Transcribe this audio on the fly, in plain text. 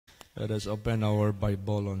Let us open our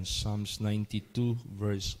Bible on Psalms 92,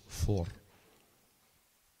 verse 4.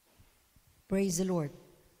 Praise the Lord.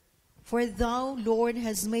 For thou, Lord,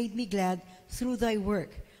 hast made me glad through thy work.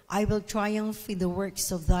 I will triumph in the works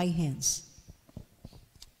of thy hands.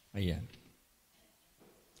 Ayan.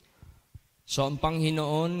 So ang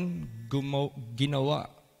Panginoon, ginawa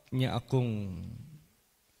niya akong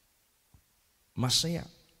masaya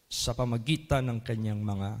sa pamagitan ng kanyang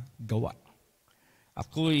mga gawa.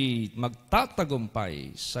 Ako'y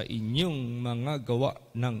magtatagumpay sa inyong mga gawa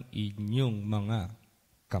ng inyong mga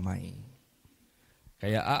kamay.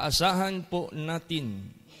 Kaya aasahan po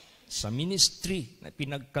natin sa ministry na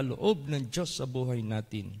pinagkaloob ng Diyos sa buhay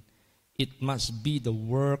natin, it must be the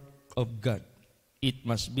work of God. It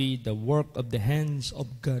must be the work of the hands of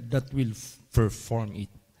God that will perform it.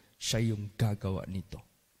 Siya yung gagawa nito.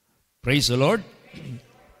 Praise the Lord.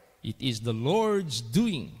 It is the Lord's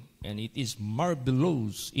doing, and it is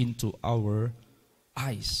marvelous into our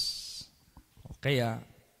eyes. Kaya,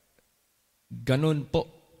 ganun po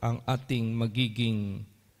ang ating magiging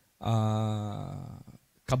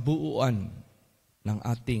kabuuan ng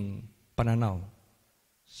ating pananaw.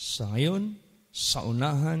 Sa ngayon, sa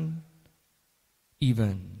unahan,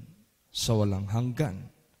 even sa walang hanggan.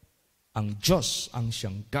 Ang Diyos ang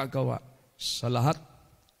siyang gagawa sa lahat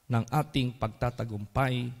ng ating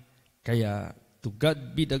pagtatagumpay. Kaya to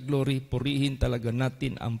God be the glory, purihin talaga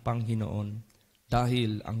natin ang Panginoon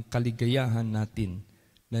dahil ang kaligayahan natin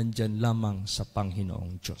nandyan lamang sa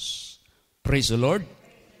Panginoong Diyos. Praise the Lord.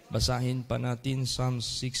 Basahin pa natin Psalm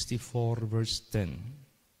 64 verse 10.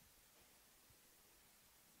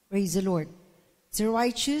 Praise the Lord. The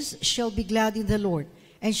righteous shall be glad in the Lord,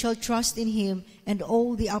 and shall trust in Him, and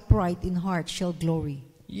all the upright in heart shall glory.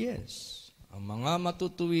 Yes. Ang mga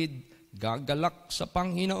matutuwid, gagalak sa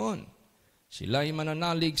Panginoon. Sila'y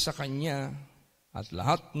mananalig sa Kanya, at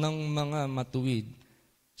lahat ng mga matuwid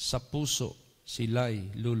sa puso,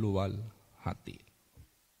 sila'y luluwalhati.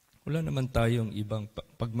 Wala naman tayong ibang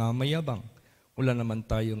pagmamayabang. Wala naman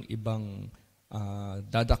tayong ibang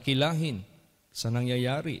dadakilahin sa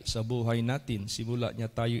nangyayari sa buhay natin. Simula niya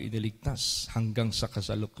tayo iniligtas hanggang sa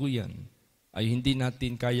kasalukuyan, ay hindi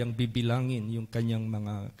natin kayang bibilangin yung kanyang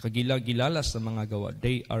mga kagilagilalas na mga gawa.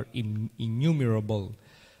 They are innumerable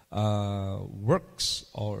works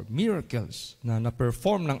or miracles na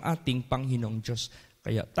na-perform ng ating Panginoong Diyos.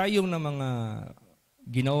 Kaya tayong na mga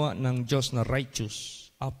ginawa ng Diyos na righteous,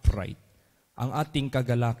 upright, ang ating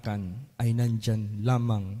kagalakan ay nandyan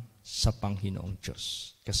lamang sa Panginoong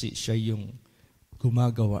Diyos. Kasi siya yung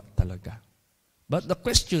gumagawa talaga. But the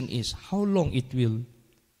question is, how long it will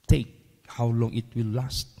take? How long it will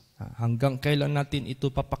last? Hanggang kailan natin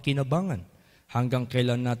ito papakinabangan? Hanggang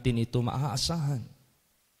kailan natin ito maaasahan?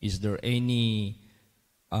 Is there any,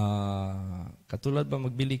 katulad ba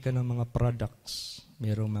magbili ka ng mga products,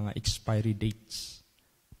 mayroong mga expiry dates,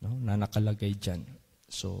 no, na nakalagay dyan.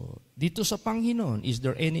 So, dito sa Panginoon, is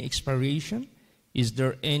there any expiration? Is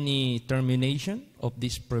there any termination of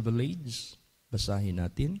this privilege? Basahin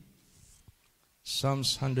natin.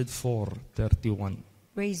 Psalms 104:31.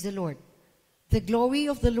 Praise the Lord. The glory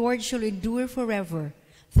of the Lord shall endure forever.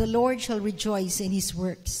 The Lord shall rejoice in His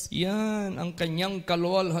works. Yan, ang kanyang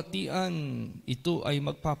kaluwalhatian, ito ay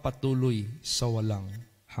magpapatuloy sa walang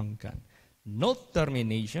hanggan. No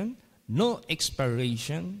termination, no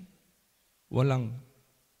expiration, walang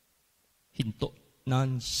hinto,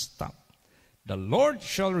 non-stop. The Lord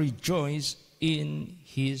shall rejoice in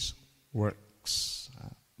His works.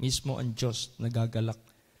 Mismo ang Diyos nagagalak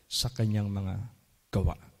sa kanyang mga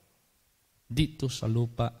gawa. Dito sa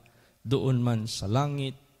lupa, doon man sa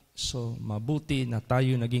langit. So, mabuti na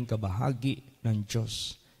tayo naging kabahagi ng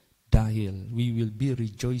Diyos dahil we will be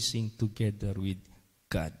rejoicing together with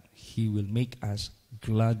God. He will make us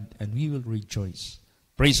glad and we will rejoice.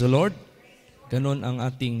 Praise the Lord. Ganon ang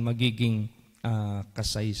ating magiging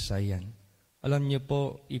kasaysayan. Alam niyo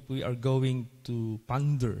po, if we are going to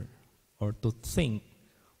ponder or to think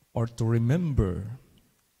or to remember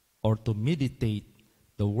or to meditate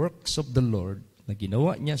the works of the Lord na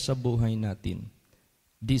ginawa niya sa buhay natin,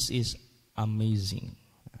 this is amazing.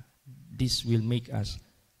 This will make us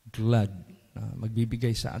glad.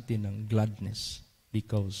 Magbibigay sa atin ng gladness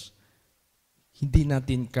because hindi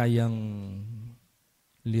natin kayang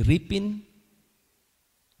liripin.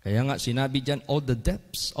 Kaya nga sinabi dyan, all the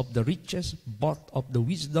depths of the riches, both of the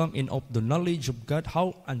wisdom and of the knowledge of God,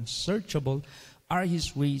 how unsearchable are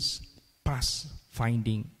His ways past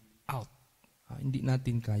finding out. Hindi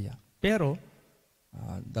natin kaya. Pero,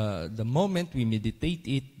 the moment we meditate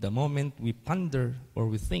it, the moment we ponder or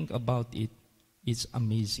we think about it, it's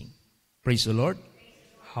amazing. Praise the Lord.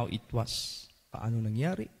 How it was. Paano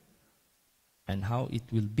nangyari? And how it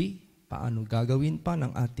will be, paano gagawin pa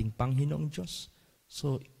ng ating Panginoong Diyos.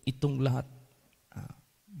 So, itong lahat,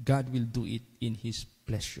 God will do it in His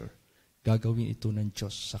pleasure. Gagawin ito ng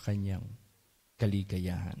Diyos sa Kanyang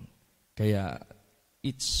kaligayahan. Kaya,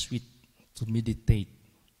 it's sweet to meditate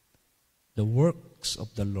the works of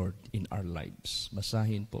the Lord in our lives.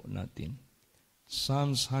 Basahin po natin.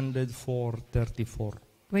 Psalms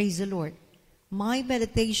 104:34. Praise the Lord. My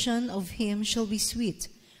meditation of Him shall be sweet.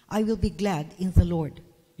 I will be glad in the Lord.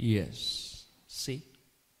 Yes. See?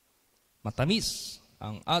 Matamis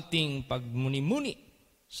ang ating pagmuni-muni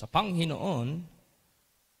sa Panginoon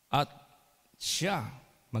at siya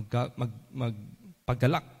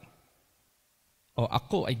magpagalak o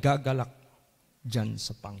ako ay gagalak dyan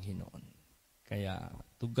sa Panginoon. Kaya,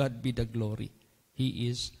 to God be the glory. He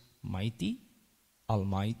is mighty,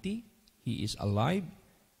 almighty, He is alive,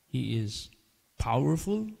 He is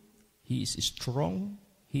powerful, He is strong,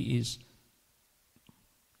 He is,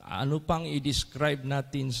 ano pang i-describe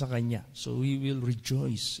natin sa Kanya? So we will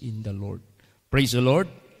rejoice in the Lord. Praise the Lord.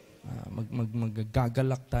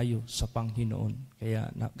 Maggagalak tayo sa Panginoon. Kaya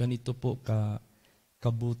ganito po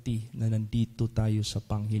kabuti na nandito tayo sa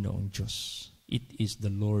Panginoong Diyos. It is the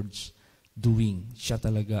Lord's doing. Siya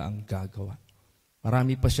talaga ang gagawa.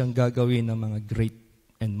 Marami pa siyang gagawin ng mga great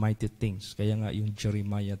and mighty things. Kaya nga yung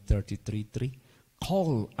Jeremiah 33:3,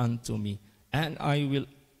 call unto me, and I will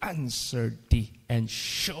answer thee, and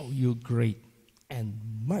show you great and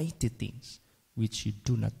mighty things which you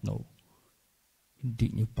do not know.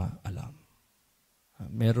 Hindi nyo pa alam.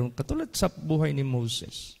 Meron, katulad sa buhay ni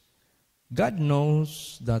Moses, God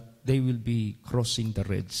knows that they will be crossing the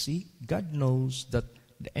Red Sea. God knows that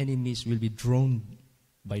the enemies will be drawn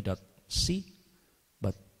by that sea.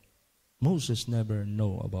 But Moses never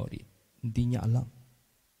know about it. Hindi niya alam.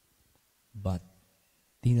 But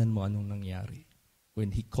tingnan mo anong nangyari.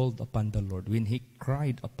 When he called upon the Lord, when he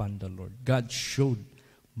cried upon the Lord, God showed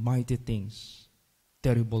mighty things,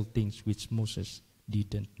 terrible things which Moses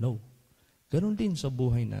didn't know. Ganon din sa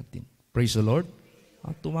buhay natin. Praise the Lord.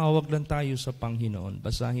 At tumawag lang tayo sa Panginoon.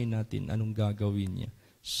 Basahin natin anong gagawin niya.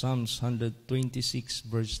 Psalms 126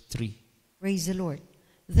 verse 3. Praise the Lord.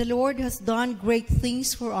 The Lord has done great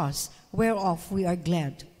things for us, whereof we are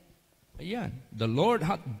glad. Ayan. The Lord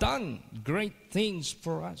hath done great things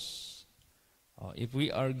for us. If we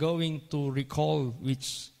are going to recall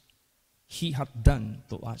which He hath done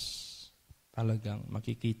to us, talagang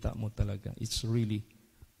makikita mo talaga, it's really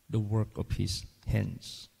the work of His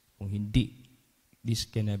hands. Kung hindi, this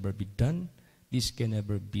can never be done, this can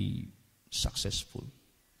never be successful.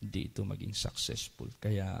 Hindi ito maging successful.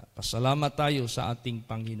 Kaya pasalamat tayo sa ating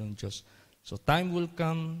Panginoong Diyos. So time will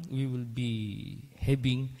come, we will be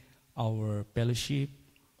having our fellowship,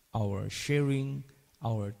 our sharing,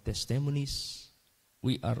 our testimonies.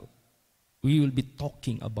 We will be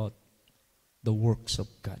talking about the works of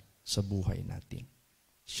God sa buhay natin.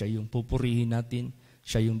 Siya yung pupurihin natin,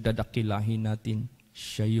 siya yung dadakilahin natin,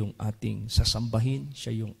 siya yung ating sasambahin,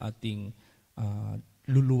 siya yung ating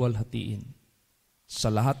luluwalhatiin. Sa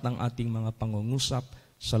lahat ng ating mga pangungusap,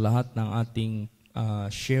 sa lahat ng ating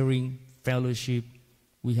sharing, fellowship,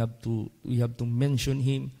 we have to mention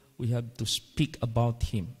Him, we have to speak about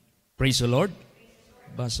Him. Praise the Lord.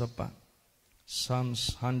 Basa pa.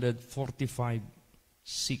 Psalms 145,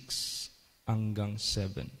 6 hanggang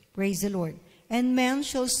 7. Praise the Lord. And men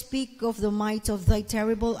shall speak of the might of thy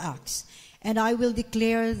terrible acts, and I will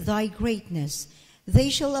declare thy greatness. They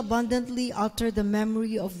shall abundantly utter the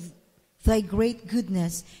memory of thy great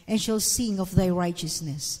goodness, and shall sing of thy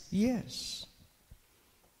righteousness. Yes.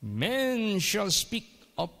 Men shall speak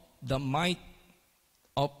of the might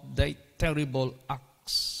of thy terrible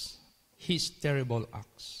acts, His terrible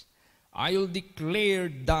acts. I will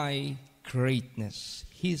declare thy greatness,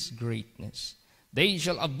 His greatness. They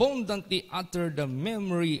shall abundantly utter the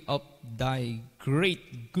memory of thy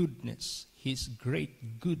great goodness, His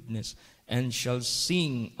great goodness, and shall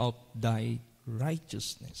sing of thy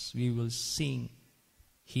righteousness. We will sing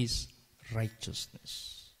His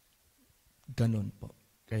righteousness. Ganon po.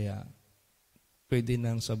 Kaya, pwede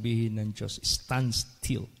nang sabihin ng Diyos, stand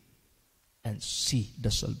still and see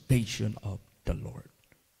the salvation of the Lord.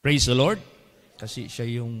 Praise the Lord. Kasi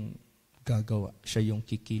siya yung gagawa, siya yung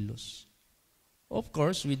kikilos. Of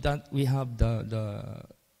course, with that, we have the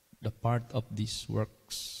part of these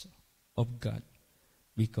works of God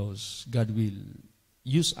because God will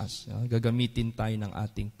use us. Gagamitin tayo ng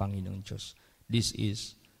ating Panginoong Diyos. This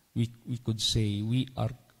is, we could say, we are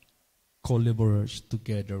collaborers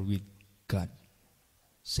together with God.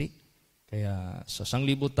 See? Kaya sa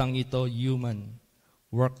sanglibutang ito, human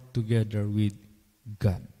work together with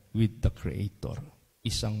God, with the Creator.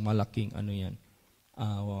 isang malaking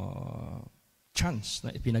chance na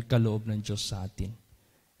ipinagkaloob ng Diyos sa atin.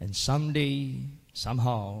 And someday,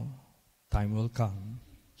 somehow, time will come,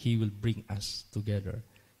 He will bring us together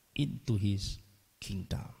into His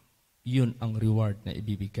kingdom. Yun ang reward na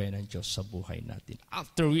ibibigay ng Diyos sa buhay natin.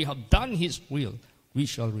 After we have done His will, we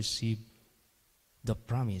shall receive the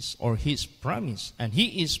promise or His promise. And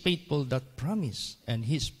He is faithful that promise. And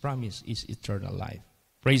His promise is eternal life.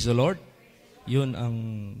 Praise the Lord. Yun ang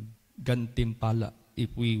gantimpala if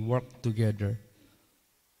we work together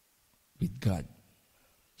with God.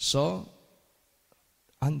 So,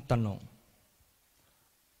 ang tanong,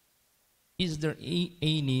 is there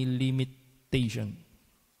any limitation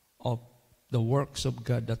of the works of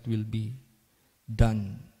God that will be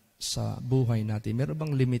done sa buhay natin? Meron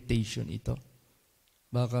bang limitation ito?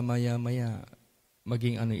 Baka maya-maya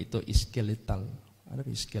maging ito, skeletal. Ano ba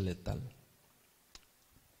skeletal?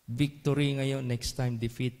 Victory ngayon, next time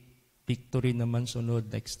defeat. Victory naman sunod,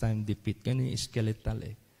 next time defeat. Ganun yung skeletal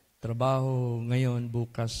Trabaho ngayon,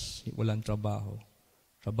 bukas, walang trabaho.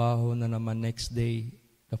 Trabaho na naman next day,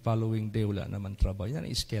 the following day, wala naman trabaho. Yan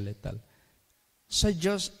ang skeletal. Sa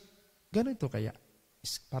Diyos, ganito kaya?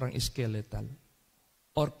 Parang skeletal.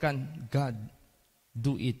 Or can God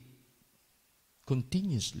do it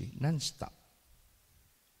continuously, non-stop?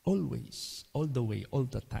 Always, all the way, all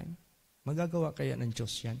the time? Magagawa kaya ng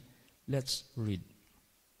Diyos yan? Let's read.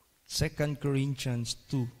 2 Corinthians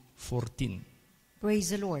 2:14.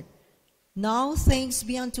 Praise the Lord. Now thanks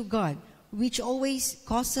be unto God, which always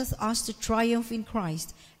causeth us to triumph in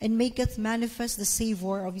Christ, and maketh manifest the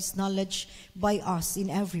savour of His knowledge by us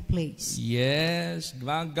in every place. Yes,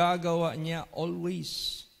 magagawa niya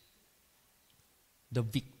always the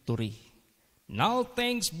victory. Now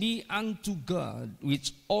thanks be unto God,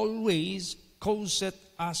 which always causeth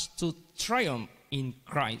us to triumph in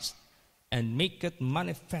Christ, and maketh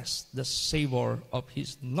manifest the savour of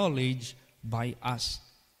His knowledge by us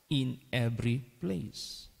in every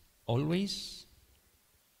place. Always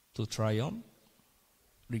to triumph,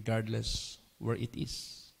 regardless where it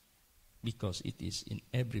is, because it is in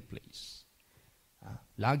every place.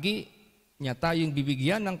 Lagi niya tayong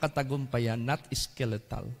bibigyan ng katagumpayan, not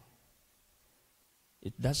skeletal.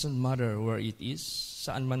 It doesn't matter where it is,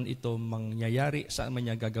 saan man ito mangyayari, saan man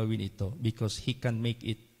niya gagawin ito, because He can make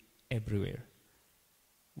it everywhere.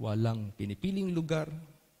 Walang pinipiling lugar,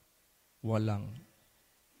 walang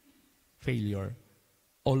failure.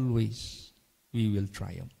 Always, we will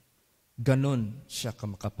triumph. Ganon siya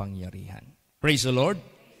kamakapangyarihan. Praise the Lord.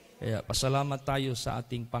 Kaya pasalamat tayo sa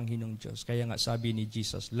ating Panginoong Diyos. Kaya nga sabi ni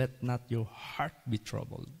Jesus, let not your heart be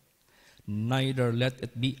troubled, neither let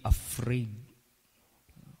it be afraid.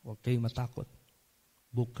 Huwag kayo matakot.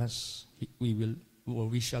 Bukas,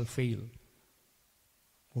 we shall fail.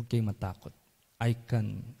 Huwag kayo matakot. I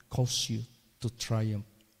can cause you to triumph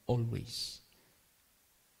always,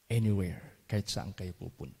 anywhere, kahit saan kayo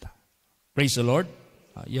pupunta. Praise the Lord.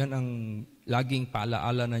 Yan ang laging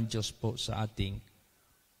paalaala ng Diyos po sa ating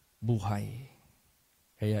buhay.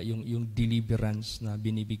 Kaya yung deliverance na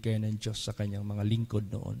binibigay ng Diyos sa kanyang mga lingkod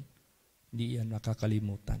noon, hindi yan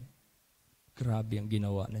nakakalimutan. Grabe ang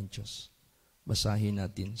ginawa ng Diyos. Basahin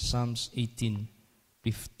natin, Psalms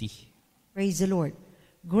 18:50. Praise the Lord.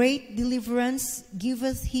 Great deliverance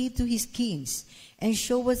giveth He to His kings, and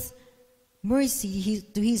showeth mercy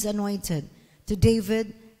to His anointed, to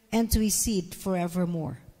David and to His seed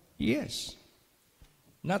forevermore. Yes.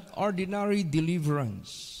 Not ordinary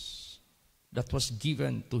deliverance that was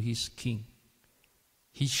given to His king.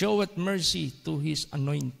 He showeth mercy to His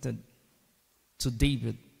anointed, to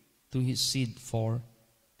David, to His seed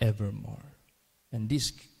forevermore. And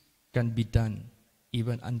this can be done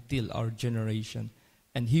even until our generation.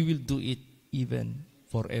 And He will do it even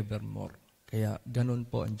forevermore. Kaya ganun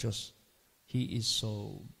po ang Diyos. He is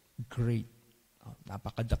so great.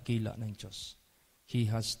 Napakadakila ng Diyos. He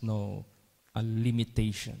has no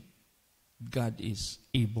limitation. God is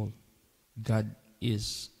able. God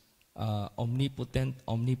is omnipotent,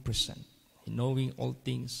 omnipresent, knowing all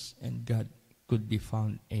things, and God could be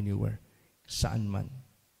found anywhere, saan man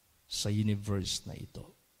sa universe na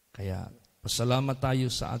ito. Kaya pasalamat tayo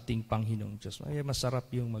sa ating Panginoong Diyos. Ay, masarap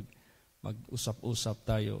yung mag-usap-usap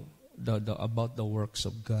tayo about the works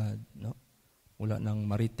of God. No? Wala nang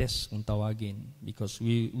marites kung tawagin, because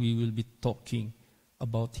we will be talking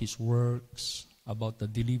about His works, about the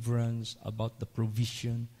deliverance, about the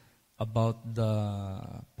provision, about the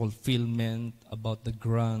fulfillment, about the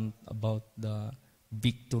grant, about the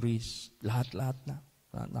victories. Lahat-lahat na.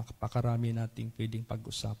 Nakapakarami nating pwedeng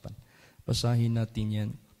pag-usapan. Basahin natin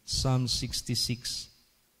yan. Psalm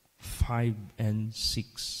 66:5 and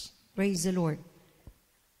 6. Praise the Lord.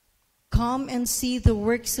 Come and see the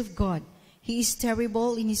works of God. He is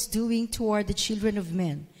terrible in his doing toward the children of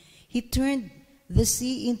men. He turned the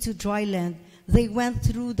sea into dry land. They went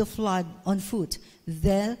through the flood on foot.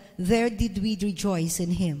 There did we rejoice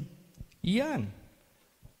in him. Yan.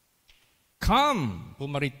 Come,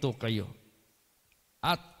 pumarito kayo.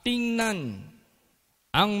 At tingnan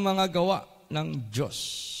ang mga gawa ng Diyos.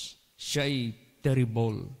 Siya'y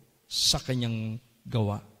terrible sa kanyang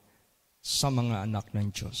gawa sa mga anak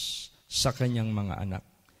ng Diyos, sa kanyang mga anak.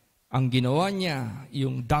 Ang ginawa niya,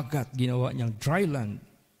 yung dagat, ginawa niyang dry land,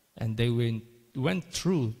 and they went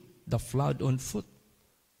through the flood on foot.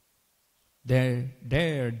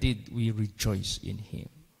 There did we rejoice in him.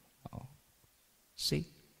 Oh. See?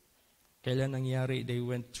 Kailan nangyari they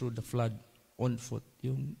went through the flood on foot?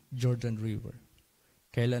 Yung Jordan River.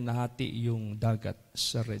 Kailan nahati yung dagat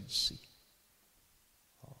sa Red Sea?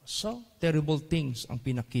 So, terrible things ang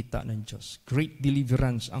pinakita ng Diyos. Great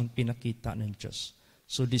deliverance ang pinakita ng Diyos.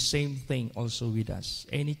 So, the same thing also with us.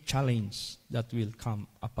 Any challenge that will come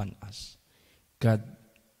upon us, God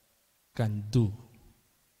can do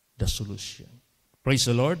the solution. Praise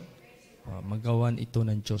the Lord. Magawan ito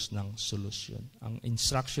ng Diyos ng solution. Ang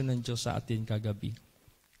instruction ng Diyos sa atin kagabi,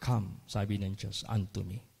 come, sabi ng Diyos, unto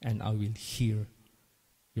me, and I will hear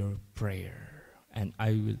your prayer, and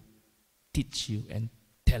I will teach you and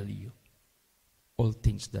tell you all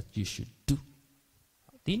things that you should do.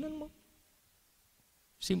 Tingnan mo.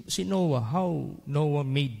 Si Noah, how Noah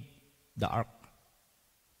made the ark.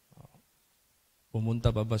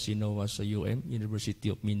 Pumunta pa ba si Noah sa University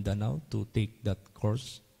of Mindanao, to take that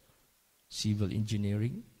course, civil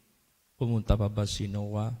engineering? Pumunta pa ba si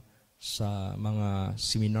Noah sa mga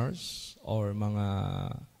seminars or mga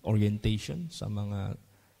orientation sa mga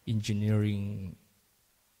engineering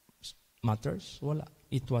matters? Wala.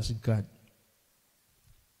 It was God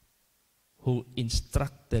who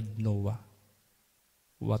instructed Noah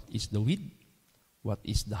what is the width, what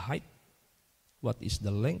is the height, what is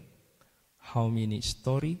the length, how many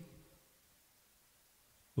story,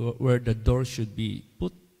 where the door should be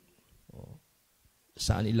put,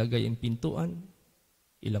 saan ilagay ang pintuan,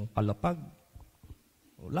 ilang palapag,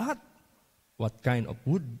 lahat. What kind of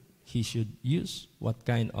wood he should use, what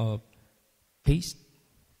kind of paste,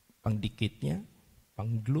 pangdikit niya,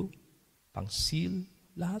 pang glue, pang seal,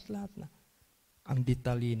 lahat-lahat na. Ang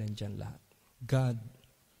detalye nandyan lahat. God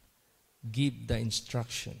gave the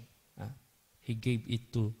instruction. He gave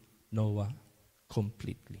it to Noah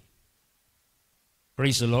completely.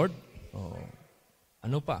 Praise the Lord.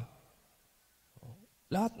 Ano pa?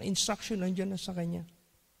 Lahat na instruction nandyan na sa kanya.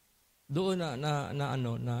 Doon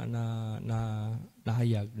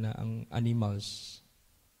nahayag na ang animals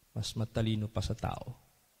mas matalino pa sa tao.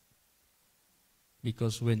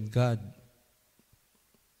 Because when God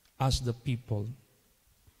asked the people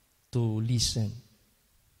to listen,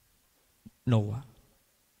 Noah,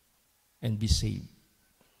 and be saved,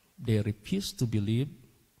 they refused to believe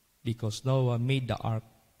because Noah made the ark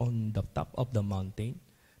on the top of the mountain.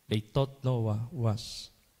 They thought Noah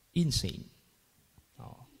was insane.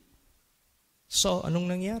 So, anong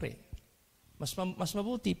nangyari? Mas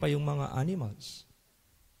mabuti pa yung mga animals.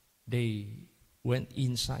 They went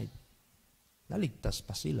inside. Naligtas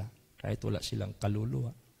pa sila kahit wala silang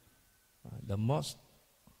kaluluwa. The most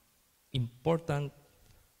important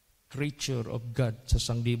creature of God sa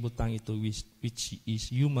sanglibutan ito, which is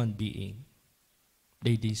human being,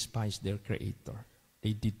 they despise their Creator.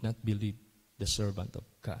 They did not believe the servant of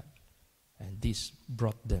God. And this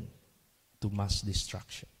brought them to mass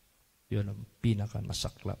destruction. Yun ang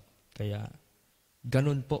pinakamasaklap. Kaya,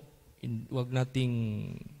 ganun po, huwag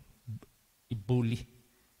nating ibuli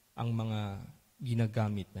ang mga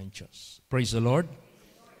ginagamit ng Diyos. Praise the Lord.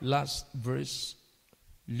 Last verse,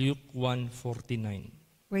 Luke 1:49.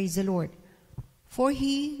 Praise the Lord. For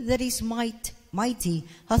he that is mighty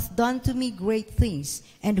hath done to me great things,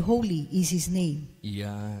 and holy is his name.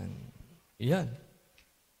 Yan.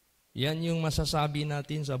 Yan yung masasabi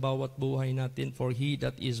natin sa bawat buhay natin. For he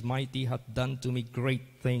that is mighty hath done to me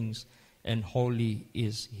great things, and holy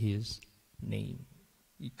is his name.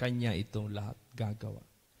 Kanya itong lahat gagawa.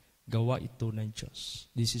 Gawa ito ng Diyos.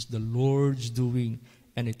 This is the Lord's doing,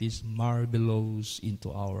 and it is marvelous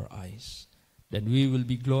into our eyes. Then we will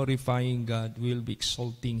be glorifying God, we will be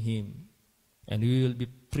exalting Him, and we will be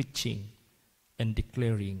preaching and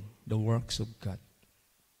declaring the works of God.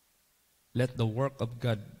 Let the work of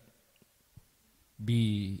God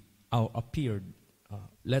be appeared.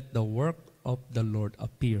 Let the work of the Lord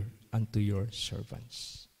appear unto your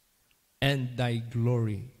servants, and thy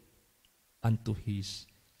glory unto His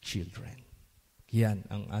children. Yan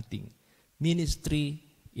ang ating ministry.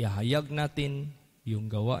 Ihayag natin yung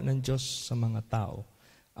gawa ng Diyos sa mga tao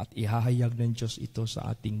at ihahayag ng Diyos ito sa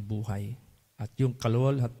ating buhay. At yung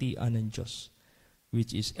kaluwalhatian ng Diyos,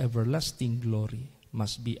 which is everlasting glory,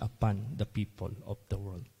 must be upon the people of the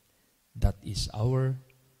world. That is our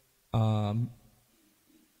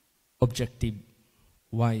objective.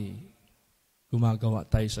 Why gumagawa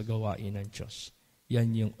tayo sa gawain ng Diyos?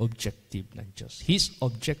 Yan yung objective ng Diyos. His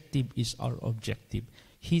objective is our objective.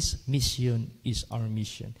 His mission is our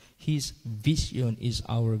mission. His vision is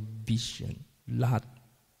our vision. Lahat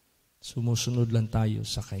sumusunod lang tayo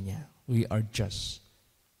sa Kanya. We are just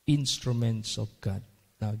instruments of God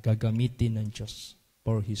na gagamitin ng Diyos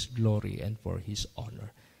for His glory and for His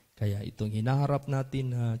honor. Kaya itong hinaharap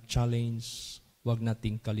natin na challenge, wag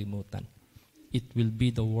nating kalimutan. It will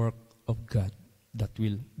be the work of God that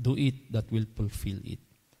will do it, that will fulfill it.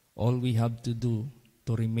 All we have to do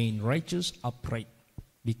to remain righteous, upright,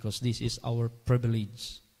 because this is our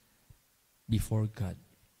privilege before God.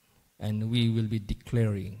 And we will be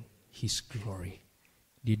declaring His glory.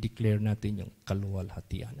 Di-declare natin yung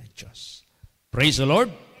kaluwalhatian ng Diyos. Praise the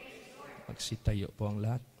Lord! Magsitayo po ang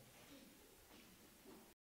lahat.